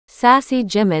Sassy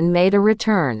Jimin made a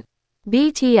return.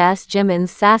 BTS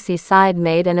Jimin's sassy side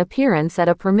made an appearance at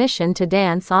a permission to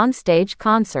dance on stage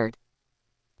concert.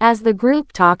 As the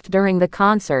group talked during the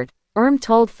concert,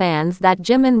 told fans that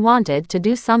Jimin wanted to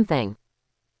do something.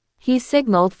 He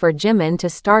signaled for Jimin to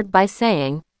start by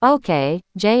saying, "Okay,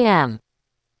 JM."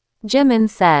 Jimin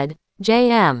said,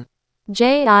 "JM.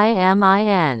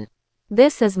 Jimin.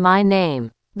 This is my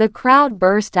name." The crowd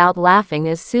burst out laughing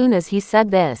as soon as he said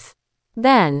this.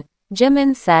 Then,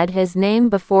 Jimin said his name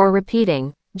before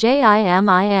repeating,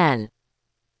 "Jimin.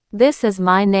 This is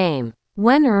my name."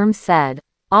 When said,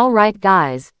 "Alright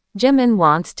guys, Jimin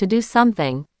wants to do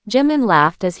something," Jimin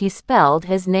laughed as he spelled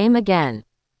his name again.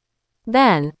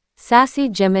 Then, sassy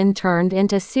Jimin turned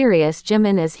into serious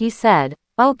Jimin as he said,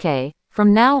 "Okay,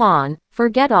 from now on,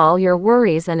 forget all your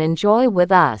worries and enjoy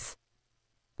with us.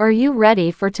 Are you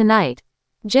ready for tonight?"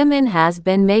 Jimin has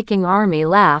been making ARMY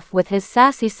laugh with his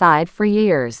sassy side for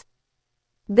years.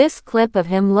 This clip of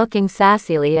him looking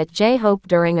sassily at J-Hope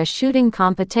during a shooting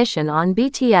competition on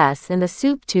BTS in the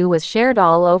Soup 2 was shared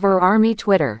all over ARMY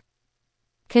Twitter.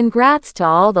 Congrats to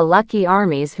all the lucky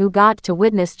ARMYs who got to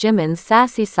witness Jimin's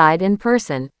sassy side in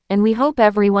person, and we hope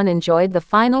everyone enjoyed the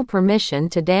final permission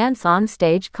to dance on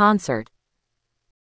stage concert.